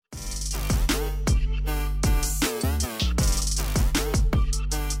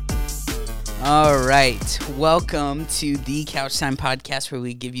All right. Welcome to the Couch Time Podcast, where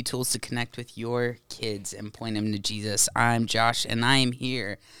we give you tools to connect with your kids and point them to Jesus. I'm Josh, and I am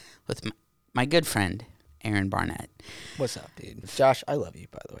here with my good friend, Aaron Barnett. What's up, dude? Josh, I love you,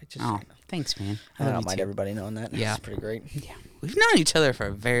 by the way. Just so you know. Thanks, man. I don't mind everybody knowing that. Yeah. It's pretty great. Yeah. We've known each other for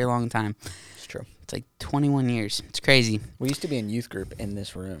a very long time. It's true. It's like 21 years. It's crazy. We used to be in youth group in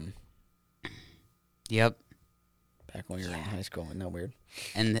this room. Yep. Back when we were in high school. Isn't that weird?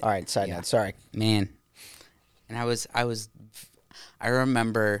 And all right, side note. Sorry. Man. And I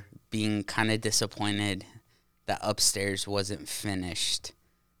remember being kind of disappointed that upstairs wasn't finished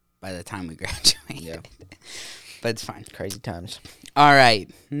by the time we graduated. Yeah. But it's fine. Crazy times. All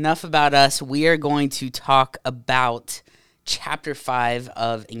right. Enough about us. We are going to talk about Chapter 5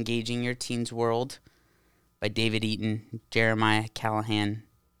 of Engaging Your Teens World by David Eaton, Jeremiah Callahan,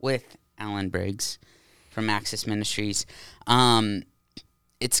 with Alan Briggs from Access Ministries.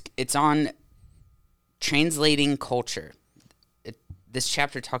 It's on translating culture. This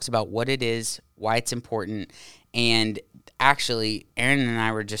chapter talks about what it is, why it's important, and actually, Aaron and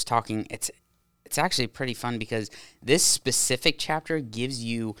I were just talking. It's actually pretty fun because this specific chapter gives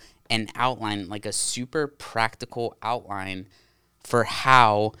you an outline, like a super practical outline for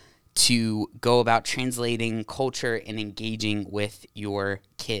how to go about translating culture and engaging with your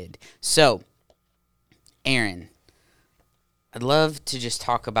kid. So, Aaron, I'd love to just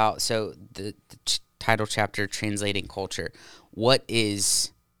talk about, the title chapter, Translating Culture. What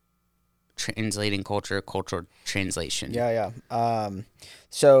is translating culture, cultural translation? Yeah.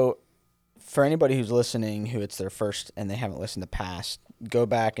 So for anybody who's listening, who it's their first and they haven't listened to past, go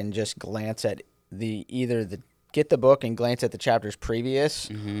back and just glance at get the book and glance at the chapters previous,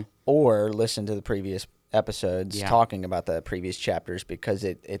 or listen to the previous episodes talking about the previous chapters, because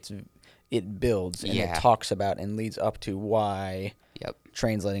it builds and it talks about and leads up to why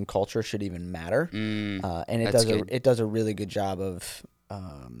translating culture should even matter. And it does a really good job of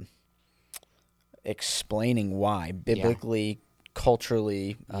explaining why biblically,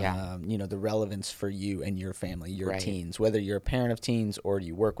 culturally, the relevance for you and your family, your teens, whether you're a parent of teens or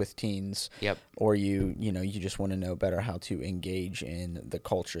you work with teens, or you just want to know better how to engage in the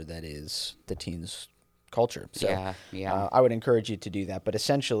culture that is the teens culture. So I would encourage you to do that. But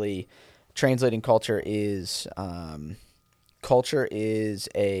essentially, translating culture is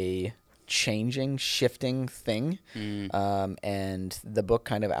a changing, shifting thing. And the book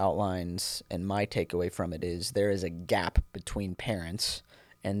kind of outlines, and my takeaway from it is, there is a gap between parents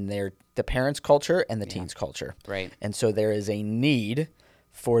and the parents' culture and the teens' culture. Right. And so there is a need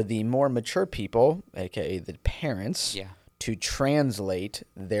for the more mature people, aka the parents, to translate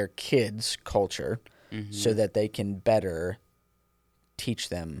their kids' culture so that they can better teach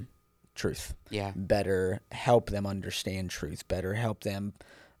them truth. Better help them understand truth. Better help them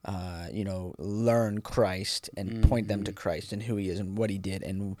learn Christ and point them to Christ and who he is and what he did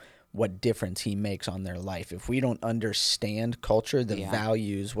and what difference he makes on their life. If we don't understand culture, the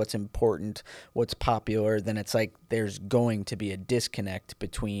values, what's important, what's popular, then it's like there's going to be a disconnect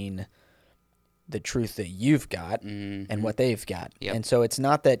between the truth that you've got and what they've got. And so it's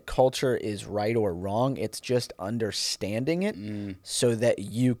not that culture is right or wrong, it's just understanding it so that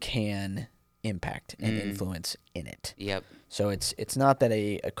you can impact and influence in it. So it's not that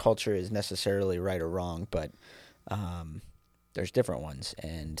a culture is necessarily right or wrong, but there's different ones.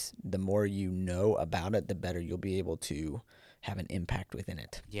 And the more you know about it, the better you'll be able to have an impact within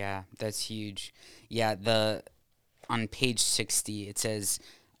it. Yeah, that's huge. Yeah, on page 60, it says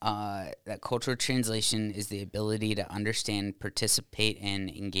that cultural translation is the ability to understand, participate, and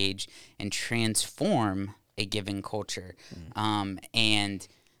engage and transform a given culture. And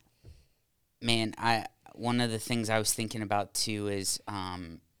man, one of the things I was thinking about too is,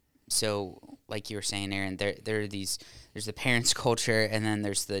 so like you were saying, Aaron, there's the parents' culture and then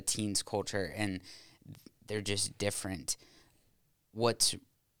there's the teens' culture, and they're just different. What's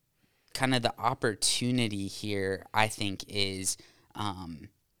kind of the opportunity here, I think, is,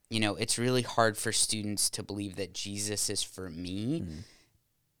 it's really hard for students to believe that Jesus is for me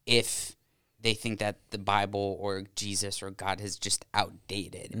if they think that the Bible or Jesus or God is just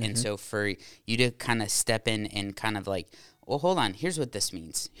outdated. And so for you to kind of step in and kind of like, well, hold on, here's what this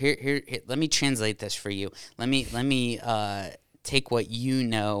means. Here, let me translate this for you. Let me take what you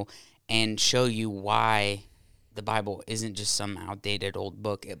know and show you why the Bible isn't just some outdated old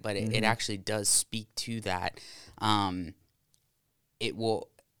book, but it actually does speak to that. It will,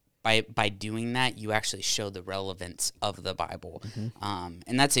 by doing that, you actually show the relevance of the Bible,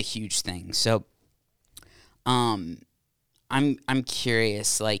 and that's a huge thing. So, I'm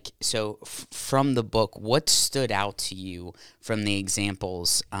curious, like, so from the book, what stood out to you from the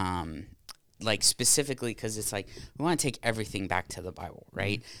examples like specifically because it's like we want to take everything back to the Bible,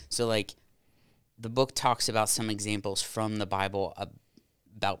 right? So like the book talks about some examples from the Bible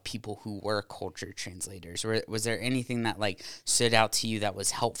about people who were culture translators. Was there anything that like stood out to you that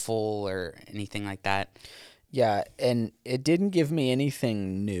was helpful or anything like that? Yeah, and it didn't give me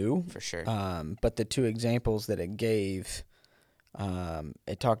anything new. For sure. But the two examples that it gave,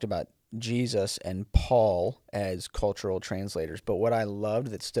 it talked about Jesus and Paul as cultural translators. But what I loved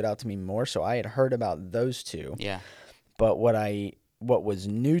that stood out to me more, so I had heard about those two. Yeah. But what was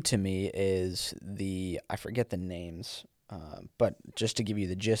new to me is I forget the names, but just to give you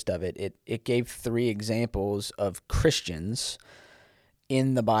the gist of it, it gave three examples of Christians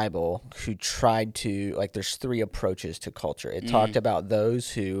in the Bible who tried to, like, there's three approaches to culture. It talked about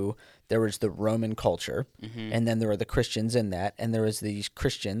those who, there was the Roman culture, and then there were the Christians in that, and there was these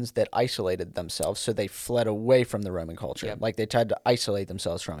Christians that isolated themselves, so they fled away from the Roman culture. Yep. Like, they tried to isolate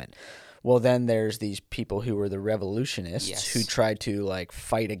themselves from it. Well, then there's these people who were the revolutionists who tried to, like,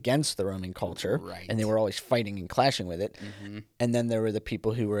 fight against the Roman culture, and they were always fighting and clashing with it. And then there were the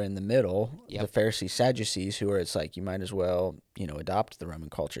people who were in the middle, the Pharisees, Sadducees, who are, it's like, you might as well, adopt the Roman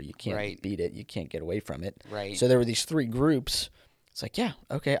culture. You can't beat it. You can't get away from it. Right. So there were these three groups. It's like, yeah,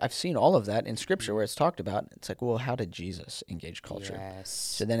 okay, I've seen all of that in Scripture where it's talked about. It's like, well, how did Jesus engage culture? Yes.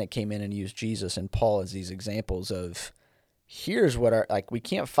 So then it came in and used Jesus and Paul as these examples of, here's what we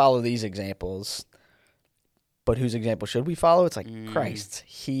can't follow these examples, but whose example should we follow? It's like Christ.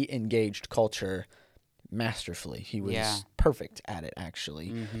 He engaged culture masterfully. He was perfect at it,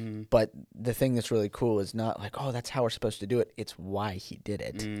 actually. But the thing that's really cool is not like, oh, that's how we're supposed to do it. It's why he did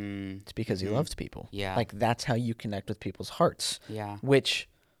it. It's because he loves people. Yeah. Like, that's how you connect with people's hearts. Yeah. Which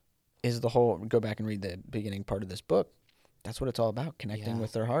is the whole, go back and read the beginning part of this book. That's what it's all about, connecting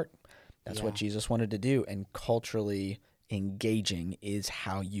with their heart. That's what Jesus wanted to do. And culturally engaging is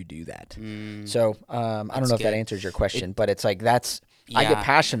how you do that. So I don't know if that answers your question, but it's like I get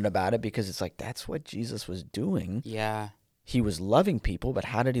passionate about it because it's like that's what Jesus was doing. Yeah. He was loving people, but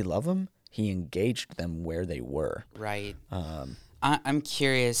how did he love them? He engaged them where they were. Right. I'm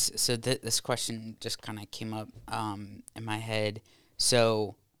curious. So this question just kind of came up in my head.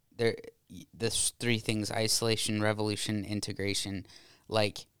 So there's three things: isolation, revolution, integration.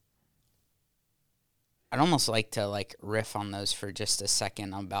 Like, I'd almost like to like riff on those for just a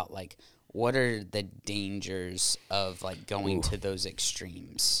second about like what are the dangers of like going to those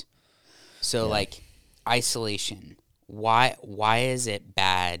extremes. So like isolation, why is it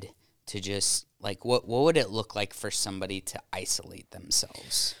bad to just like what would it look like for somebody to isolate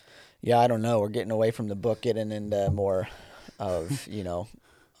themselves? Yeah, I don't know. We're getting away from the book, getting into more of,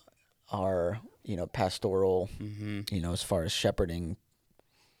 our, pastoral, as far as shepherding.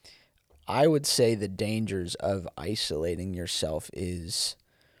 I would say the dangers of isolating yourself is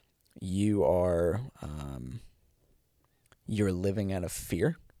you're living out of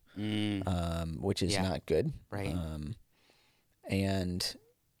fear, which is not good. Right. And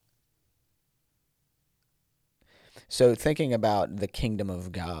so thinking about the kingdom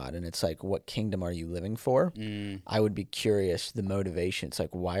of God, and it's like, what kingdom are you living for? I would be curious, the motivation. It's like,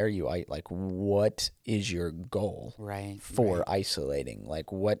 why are you, like, what is your goal for isolating?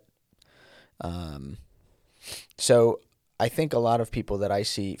 Like, what? So I think a lot of people that I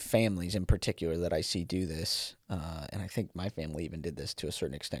see, families in particular that I see do this, and I think my family even did this to a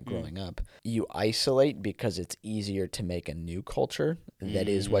certain extent growing up, you isolate because it's easier to make a new culture that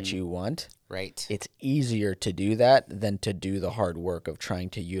is what you want. Right. It's easier to do that than to do the hard work of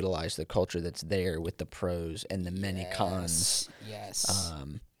trying to utilize the culture that's there with the pros and the many cons. Yes.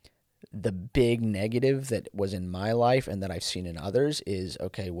 The big negative that was in my life and that I've seen in others is,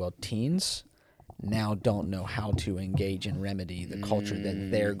 okay, well, teens now don't know how to engage and remedy the culture that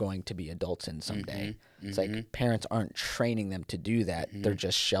they're going to be adults in someday. It's like parents aren't training them to do that. They're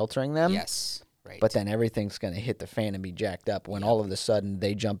just sheltering them. Yes. Right. But then everything's going to hit the fan and be jacked up when all of a sudden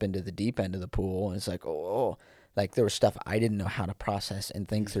they jump into the deep end of the pool and it's like, like there was stuff I didn't know how to process and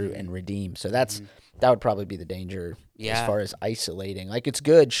think through and redeem. So that would probably be the danger as far as isolating. Like, it's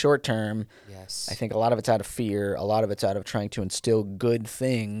good short term. Yes. I think a lot of it's out of fear. A lot of it's out of trying to instill good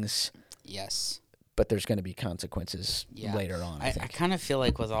things. Yes. But there's going to be consequences later on. I kind of feel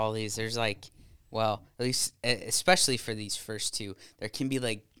like with all these, there's like, well, at least especially for these first two, there can be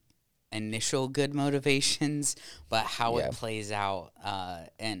like initial good motivations, but how it plays out,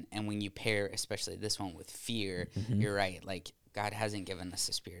 and when you pair, especially this one with fear, you're right. Like, God hasn't given us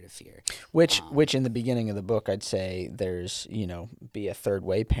a spirit of fear. Which in the beginning of the book, I'd say there's, be a third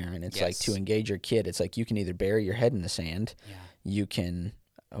way parent. It's like to engage your kid. It's like you can either bury your head in the sand, you can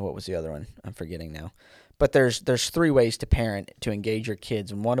what was the other one? I'm forgetting now. But there's 3 ways to parent to engage your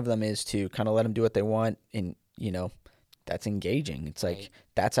kids, and one of them is to kind of let them do what they want, and that's engaging. It's like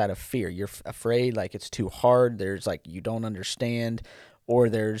that's out of fear. You're afraid, like it's too hard. There's like you don't understand, or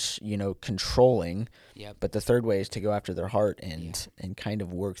there's controlling. Yep. But the third way is to go after their heart and kind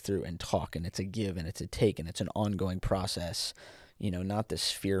of work through and talk, and it's a give and it's a take, and it's an ongoing process. Not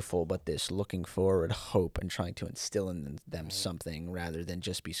this fearful, but this looking forward hope and trying to instill in them something rather than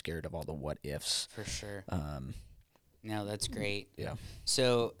just be scared of all the what ifs. For sure. No, that's great. Yeah.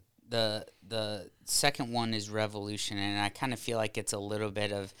 So the second one is revolution, and I kind of feel like it's a little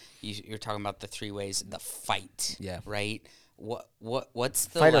bit of you're talking about the 3 ways, the fight. Yeah. Right. What's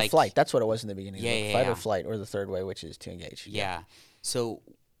the fight or flight? That's what it was in the beginning. Yeah. Fight or flight, or the third way, which is to engage. Yeah. So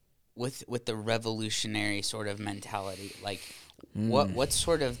with the revolutionary sort of mentality, like what's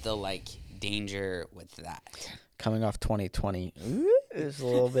sort of the like danger with that? Coming off 2020 is a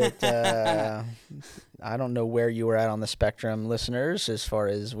little bit. I don't know where you were at on the spectrum, listeners, as far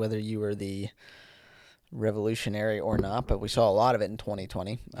as whether you were the revolutionary or not, but we saw a lot of it in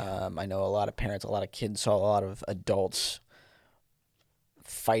 2020. I know a lot of parents, a lot of kids saw a lot of adults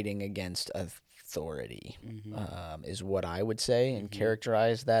fighting against authority, is what I would say and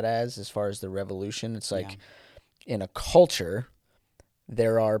characterize that as far as the revolution. It's like in a culture,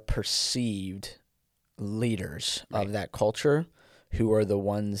 there are perceived leaders of that culture who are the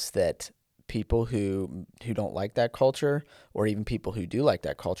ones that people who don't like that culture, or even people who do like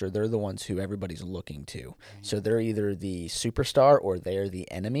that culture, they're the ones who everybody's looking to. So they're either the superstar or they're the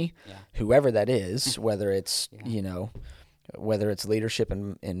enemy, whoever that is, whether it's, whether it's leadership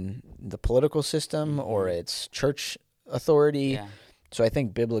in the political system or it's church authority. Yeah. So I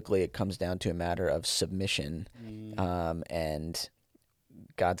think biblically it comes down to a matter of submission, and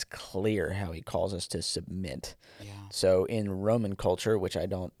God's clear how he calls us to submit. Yeah. So in Roman culture, which I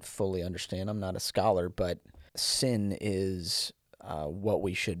don't fully understand, I'm not a scholar, but sin is what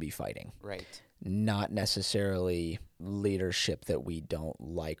we should be fighting. Right. Not necessarily leadership that we don't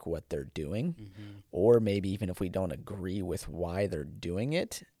like what they're doing, or maybe even if we don't agree with why they're doing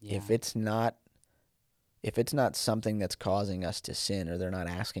it, if it's not something that's causing us to sin, or they're not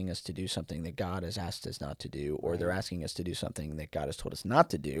asking us to do something that God has asked us not to do, or they're asking us to do something that God has told us not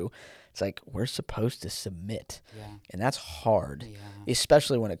to do, it's like we're supposed to submit. Yeah. And that's hard,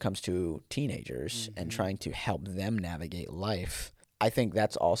 especially when it comes to teenagers and trying to help them navigate life. I think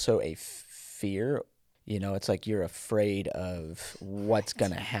that's also a fear. It's like you're afraid of what's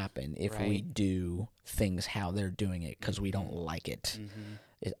going to happen if we do things how they're doing it because we don't like it.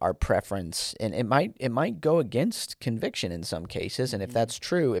 Our preference, and it might go against conviction in some cases, and if that's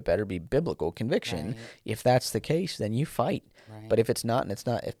true, it better be biblical conviction. Right. If that's the case, then you fight. Right. But if it's not, and it's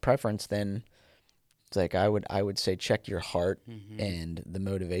not if preference, then it's like I would say check your heart and the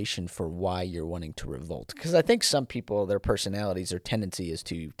motivation for why you're wanting to revolt. Because I think some people, their personalities, their tendency is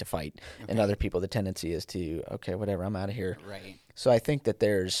to fight, and other people, the tendency is to whatever, I'm out of here. Right. So I think that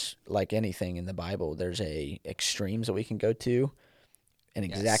there's, like anything in the Bible, there's extremes that we can go to. And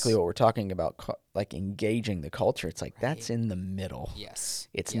exactly what we're talking about, like engaging the culture, it's like that's in the middle. Yes.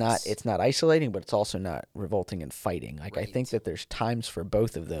 It's not isolating, but it's also not revolting and fighting. Like I think that there's times for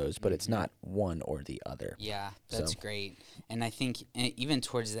both of those, but it's not one or the other. Yeah, that's great. And I think even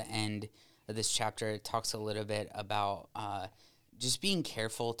towards the end of this chapter, it talks a little bit about just being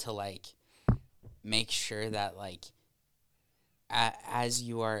careful to like make sure that like as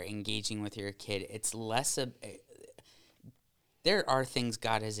you are engaging with your kid, it's less of there are things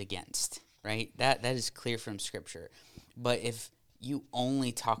God is against, right? That is clear from Scripture. But if you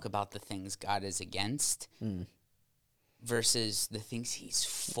only talk about the things God is against versus the things he's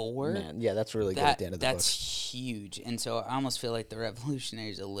for, that's really good at the end of the book. That's huge. And so I almost feel like the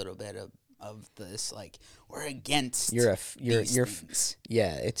Revolutionary is a little bit of this, like, we're against these things.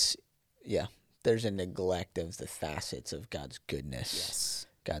 There's a neglect of the facets of God's goodness. Yes.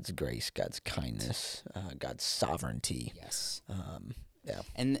 God's grace, God's kindness, God's sovereignty. Yes.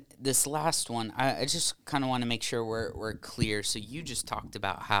 And this last one, I just kind of want to make sure we're clear. So you just talked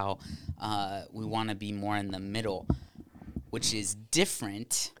about how we want to be more in the middle, which is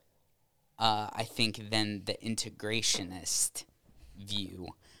different, I think, than the integrationist view.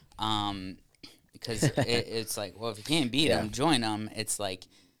 Because it's like, well, if you can't beat them, join them. It's like,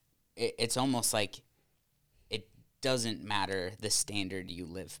 it's almost like doesn't matter the standard you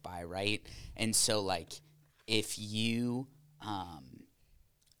live by, right? And so, like, if you,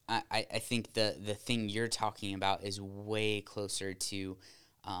 I think the thing you're talking about is way closer to,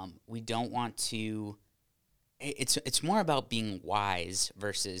 we don't want to it's more about being wise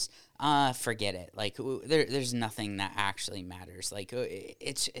versus forget it. Like there's nothing that actually matters. Like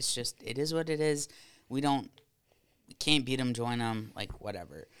it's just it is what it is. We can't beat them, join them, like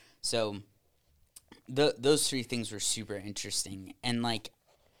whatever. So those three things were super interesting. And like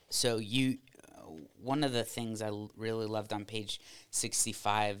so you one of the things I really loved on page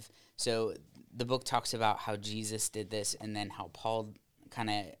 65. So the book talks about how Jesus did this, and then how Paul kind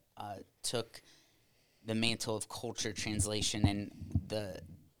of took the mantle of culture translation, and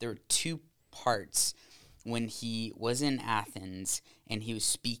there were two parts when he was in Athens and he was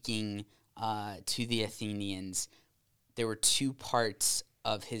speaking to the Athenians. There were two parts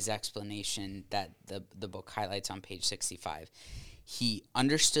of his explanation that the book highlights on page 65. He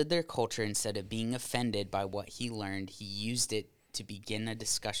understood their culture. Instead of being offended by what he learned, he used it to begin a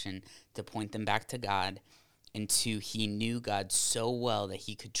discussion to point them back to God. And two, he knew God so well that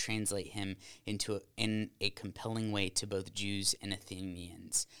he could translate him in a compelling way to both Jews and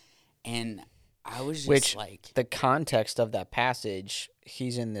Athenians. And I was just the context of that passage,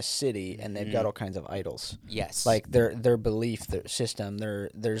 he's in this city and they've got all kinds of idols. Yes. Like their belief, their system,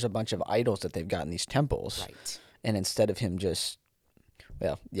 there's a bunch of idols that they've got in these temples. Right. And instead of him just,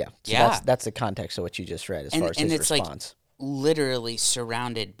 well, yeah. So that's the context of what you just read as far as his response. Literally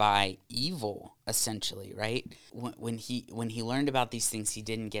surrounded by evil, essentially, right? When he learned about these things, he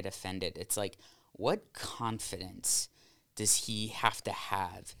didn't get offended. It's like, what confidence does he have to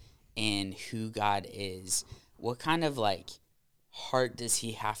have in who God is? What kind of like heart does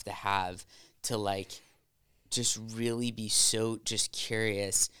he have to like just really be so just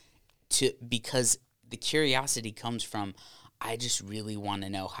curious because the curiosity comes from, I just really want to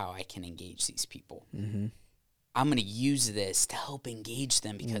know how I can engage these people. Mm-hmm. I'm going to use this to help engage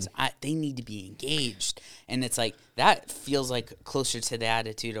them because they need to be engaged. And it's like, that feels like closer to the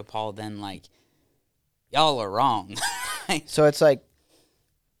attitude of Paul than like, y'all are wrong. So it's like,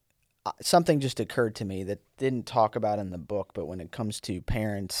 something just occurred to me that didn't talk about in the book, but when it comes to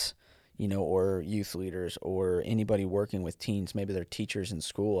parents, or youth leaders or anybody working with teens, maybe they're teachers in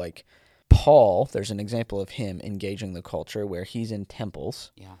school, like Paul, there's an example of him engaging the culture where he's in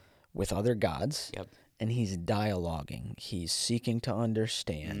temples with other gods. Yep. And he's dialoguing. He's seeking to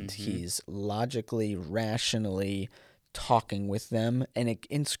understand. Mm-hmm. He's logically, rationally talking with them. And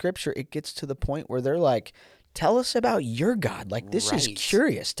in Scripture, it gets to the point where they're like, tell us about your God. Like, this is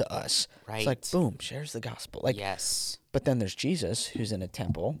curious to us. Right. It's like, boom, shares the gospel. Like, yes. But then there's Jesus, who's in a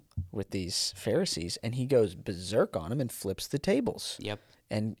temple with these Pharisees, and he goes berserk on them and flips the tables. Yep.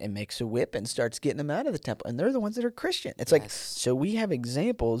 And makes a whip and starts getting them out of the temple. And they're the ones that are Christian. It's like, so we have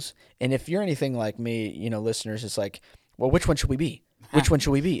examples. And if you're anything like me, listeners, it's like, well, which one should we be? Which one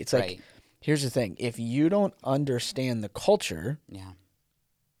should we be? It's like, here's the thing. If you don't understand the culture,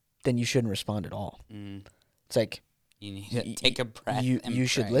 then you shouldn't respond at all. Mm. It's like, you need to take a breath. You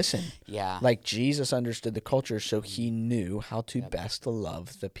should listen. Yeah. Like Jesus understood the culture, so he knew how to best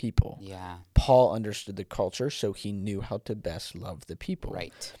love the people. Yeah. Paul understood the culture, so he knew how to best love the people.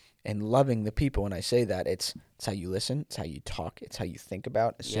 Right. And loving the people, when I say that, it's how you listen, it's how you talk, it's how you think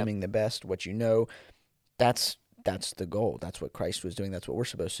about, assuming the best, what you know. That's the goal. That's what Christ was doing. That's what we're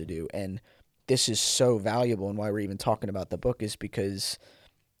supposed to do. And this is so valuable, and why we're even talking about the book is because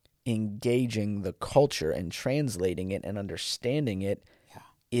engaging the culture and translating it and understanding it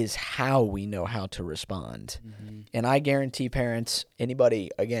is how we know how to respond. Mm-hmm. And I guarantee parents,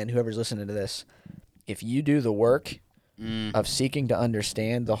 anybody, again, whoever's listening to this, if you do the work of seeking to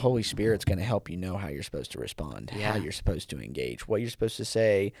understand, the Holy Spirit's going to help you know how you're supposed to respond, how you're supposed to engage, what you're supposed to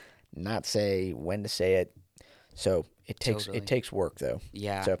say, not say, when to say it. So it takes work, though.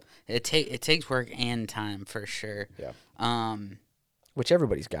 Yeah. So it takes work and time for sure. Yeah. Which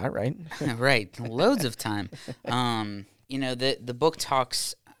everybody's got, right? Right. Loads of time. The book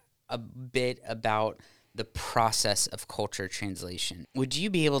talks a bit about the process of culture translation. Would you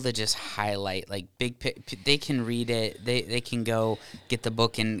be able to just highlight, like, they can read it, they can go get the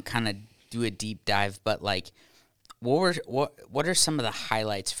book and kind of do a deep dive, but, like, what are some of the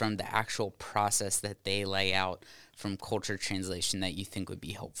highlights from the actual process that they lay out from culture translation that you think would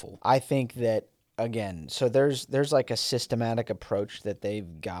be helpful? I think that, again, so there's like a systematic approach that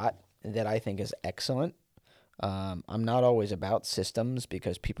they've got that I think is excellent. I'm not always about systems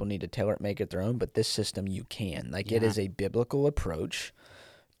because people need to tailor it, make it their own, but this system you can. Like, it is a biblical approach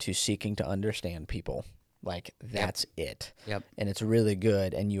to seeking to understand people. Like, that's it. Yep. And it's really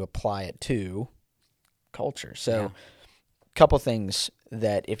good, and you apply it to culture. So a couple things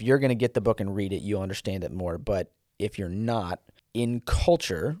that if you're going to get the book and read it, you'll understand it more. But if you're not, in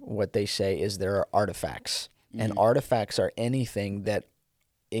culture, what they say is there are artifacts. Mm-hmm. And artifacts are anything that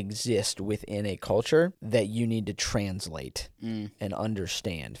exist within a culture that you need to translate and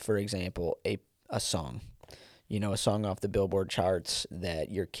understand. For example, a song. A song off the Billboard charts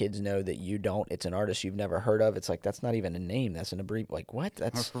that your kids know that you don't. It's an artist you've never heard of. It's like, that's not even a name. That's an abbreviation. Like, what?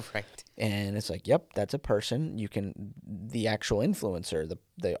 That's right. And it's like, yep, that's a person. The actual influencer,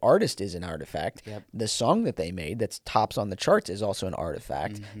 the artist is an artifact. Yep. The song that they made that's tops on the charts is also an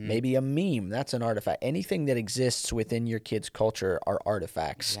artifact. Maybe a meme, that's an artifact. Anything that exists within your kid's culture are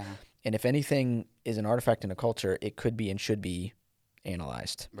artifacts. Yeah. And if anything is an artifact in a culture, it could be and should be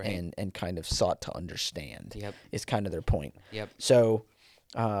analyzed and kind of sought to understand. Yep. Is kind of their point. Yep. So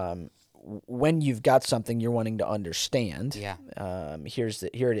when you've got something you're wanting to understand, here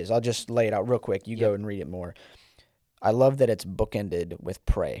it is. I'll just lay it out real quick. You go and read it more. I love that it's bookended with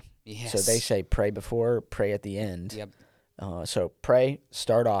pray. Yes. So they say pray before, pray at the end. Yep. So pray,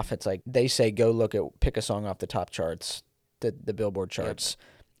 start off. It's like they say go pick a song off the top charts, the Billboard charts,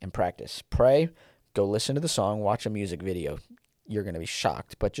 and practice. Pray, go listen to the song, watch a music video. You're going to be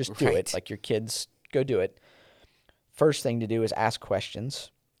shocked, but just do it. Like your kids, go do it. First thing to do is ask questions.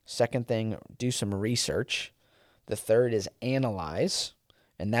 Second thing, do some research. The third is analyze,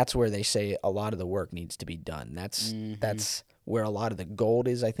 and that's where they say a lot of the work needs to be done. That's where a lot of the gold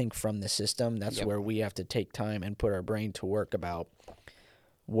is, I think, from the system. That's where we have to take time and put our brain to work about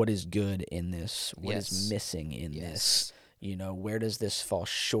what is good in this, what is missing in this. Where does this fall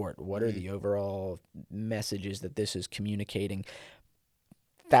short? What are the overall messages that this is communicating?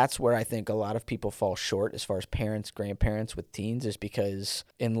 That's where I think a lot of people fall short as far as parents, grandparents with teens, is because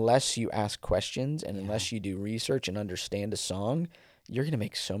unless you ask questions and unless you do research and understand a song, you're going to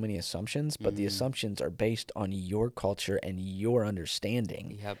make so many assumptions, but the assumptions are based on your culture and your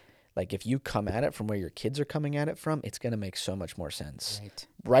understanding. Yep. Like if you come at it from where your kids are coming at it from, it's going to make so much more sense.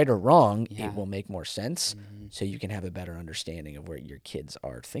 Right or wrong, it will make more sense, so you can have a better understanding of where your kids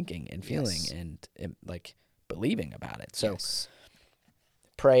are thinking and feeling and like believing about it. So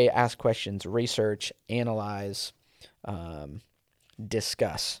pray, ask questions, research, analyze,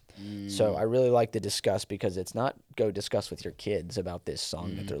 discuss. So I really like the discuss because it's not go discuss with your kids about this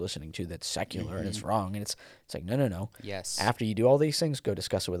song that they're listening to that's secular and it's wrong. And it's like, no. Yes. After you do all these things, go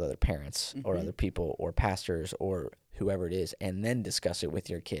discuss it with other parents or other people or pastors or whoever it is, and then discuss it with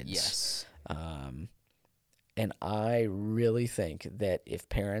your kids. Yes. And I really think that if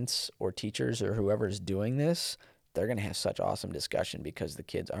parents or teachers or whoever is doing this, they're going to have such awesome discussion because the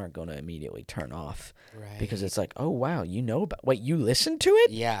kids aren't going to immediately turn off. Right. Because it's like, oh, wow, wait, you listened to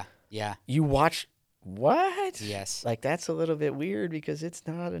it? Yeah. You watch, what? Yes. Like, that's a little bit weird because it's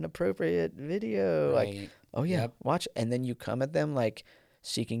not an appropriate video. Right. Like, oh, yeah, watch. And then you come at them, like,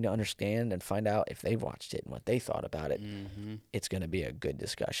 seeking to understand and find out if they've watched it and what they thought about it. It's going to be a good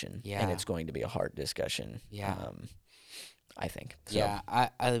discussion. Yeah. And it's going to be a hard discussion. Yeah. I think. So. Yeah.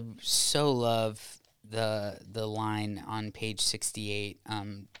 I so love the line on page 68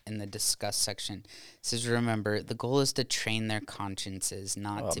 in the discuss section. It says, remember, the goal is to train their consciences,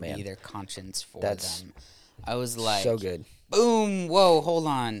 not be their conscience for them. I was like, so good. Boom. Whoa, hold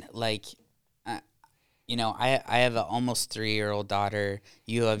on. Like, I have an almost 3-year-old daughter.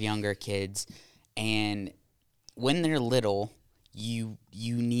 You have younger kids. And when they're little, you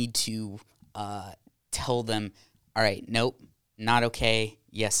need to tell them, all right, nope, not okay.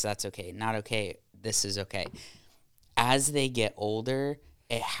 Yes, that's okay. Not okay. This is okay. As they get older,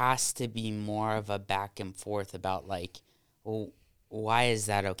 it has to be more of a back and forth about like, well, why is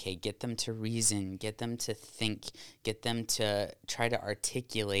that okay? Get them to reason, get them to think, get them to try to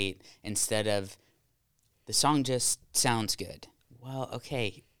articulate instead of the song just sounds good. Well,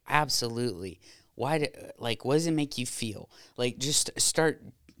 okay, absolutely. What does it make you feel? Like, just start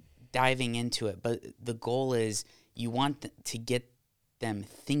diving into it. But the goal is you want to get them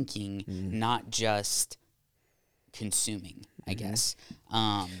thinking, not just consuming, I guess.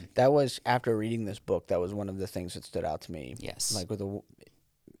 That was, after reading this book, that was one of the things that stood out to me. Yes. Like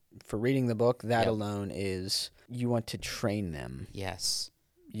for reading the book, that alone is, you want to train them. Yes.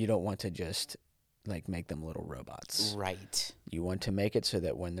 You don't want to just like make them little robots. Right. You want to make it so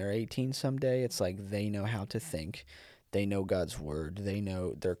that when they're 18 someday, it's like they know how to think. They know God's word. They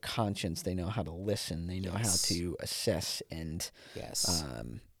know their conscience. They know how to listen. They know how to assess, and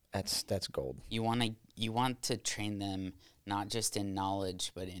that's gold. You want to train them not just in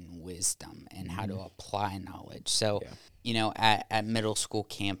knowledge, but in wisdom and how to apply knowledge. So, at middle school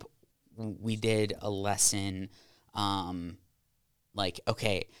camp, we did a lesson, like,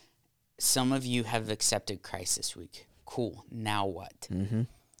 okay, some of you have accepted Christ this week. Cool. Now what?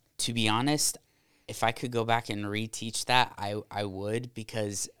 To be honest, if I could go back and reteach that, I would,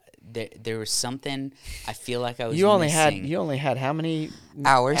 because there was something I feel like I was You only had how many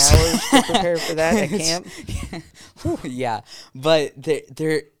hours to prepare for that at camp? Yeah, but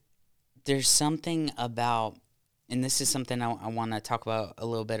there's something about, and this is something I want to talk about a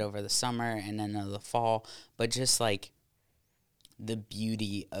little bit over the summer and then the fall, but just like the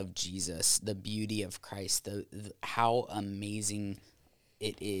beauty of Jesus, the beauty of Christ, the how amazing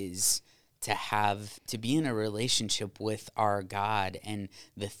it is to be in a relationship with our God and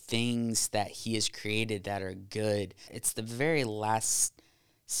the things that he has created that are good. It's the very last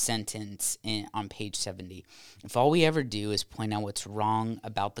sentence on page 70. If all we ever do is point out what's wrong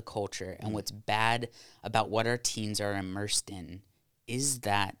about the culture and what's bad about what our teens are immersed in, is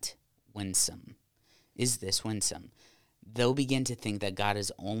that winsome? Is this winsome? They'll begin to think that God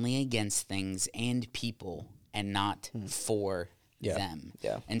is only against things and people and not for them.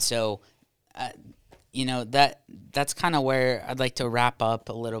 Yeah. And so, that's kind of where I'd like to wrap up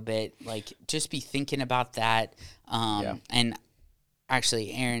a little bit. Like, just be thinking about that. And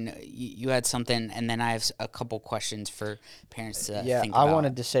actually, Aaron, you had something, and then I have a couple questions for parents to think about. I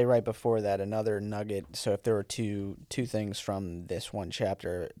wanted to say right before that another nugget. So if there were two things from this one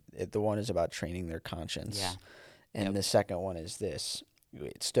chapter, the one is about training their conscience. Yeah. And the second one is this.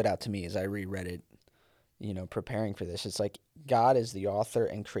 It stood out to me as I reread it, preparing for this. It's like God is the author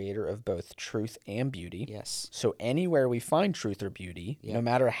and creator of both truth and beauty. Yes. So anywhere we find truth or beauty, no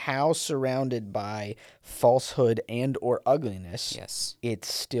matter how surrounded by falsehood and or ugliness,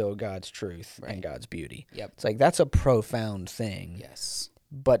 it's still God's truth and God's beauty. Yep. It's like that's a profound thing. Yes.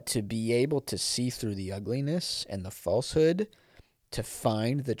 But to be able to see through the ugliness and the falsehood, to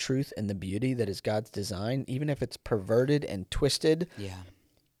find the truth and the beauty that is God's design, even if it's perverted and twisted. Yeah.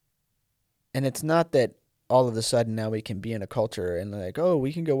 And it's not that all of a sudden now we can be in a culture and like, oh,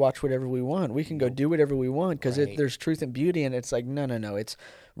 we can go watch whatever we want. We can go do whatever we want because there's truth and beauty. And it's like, no. It's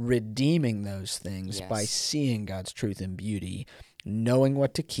redeeming those things by seeing God's truth and beauty, knowing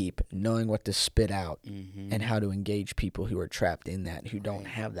what to keep, knowing what to spit out, and how to engage people who are trapped in that, who don't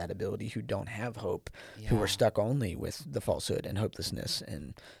have that ability, who don't have hope, who are stuck only with the falsehood and hopelessness.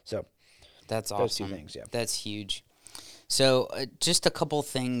 And so that's awesome. Those two things, That's huge. So just a couple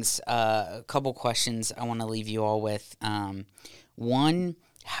things, a couple questions I want to leave you all with. One,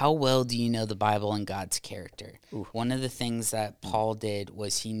 how well do you know the Bible and God's character? Ooh. One of the things that Paul did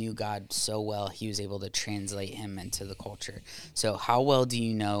was he knew God so well, he was able to translate him into the culture. So how well do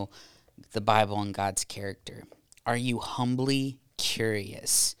you know the Bible and God's character? Are you humbly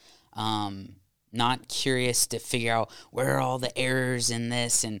curious? Not curious to figure out where are all the errors in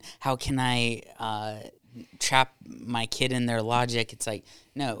this and how can I trap my kid in their logic. It's like,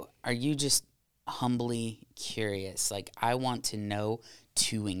 no, are you just humbly curious? Like, I want to know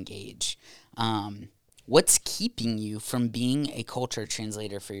to engage. What's keeping you from being a culture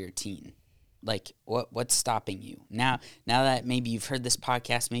translator for your teen? Like, what's stopping you? Now that maybe you've heard this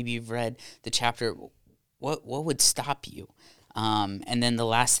podcast, maybe you've read the chapter, what would stop you? And then the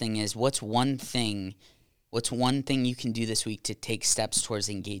last thing is, what's one thing you can do this week to take steps towards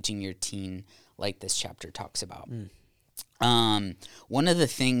engaging your teen like this chapter talks about? One of the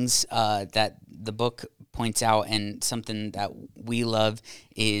things that the book points out and something that we love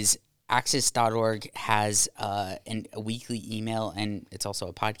is Access.org has a weekly email, and it's also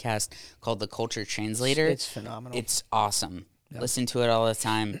a podcast called The Culture Translator. It's phenomenal. It's awesome. Yep. Listen to it all the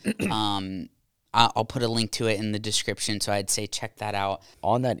time. I'll put a link to it in the description, so I'd say check that out.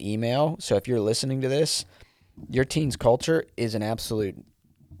 On that email, so if you're listening to this, your teen's culture is an absolute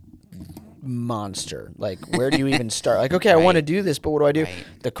monster. Like, where do you even start? Like, okay, I want to do this, but what do I do? Right.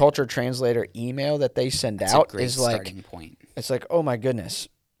 The Culture Translator email that they send out is like, starting point. It's like, oh my goodness.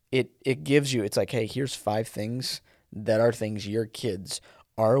 It gives you, it's like, hey, here's 5 things that are things your kids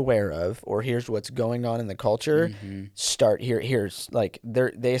are aware of, or here's what's going on in the culture. Start here. Here's like,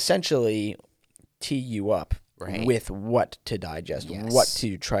 they essentially tee you up with what to digest, what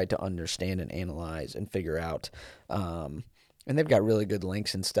to try to understand and analyze and figure out. And they've got really good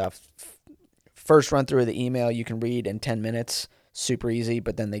links and stuff. First run through of the email you can read in 10 minutes, super easy,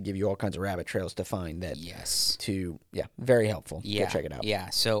 but then they give you all kinds of rabbit trails to find that. Very helpful. Go check it out. Yeah,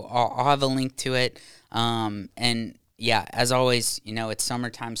 so I'll have a link to it. And yeah, as always, it's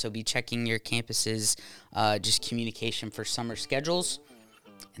summertime, so be checking your campuses, just communication for summer schedules.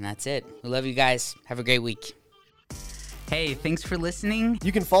 And that's it. We love you guys. Have a great week. Hey, thanks for listening.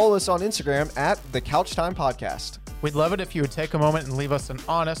 You can follow us on Instagram at the Couch Time Podcast. We'd love it if you would take a moment and leave us an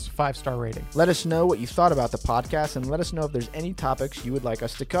honest 5-star rating. Let us know what you thought about the podcast, and let us know if there's any topics you would like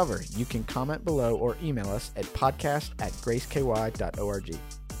us to cover. You can comment below or email us at podcast@graceky.org.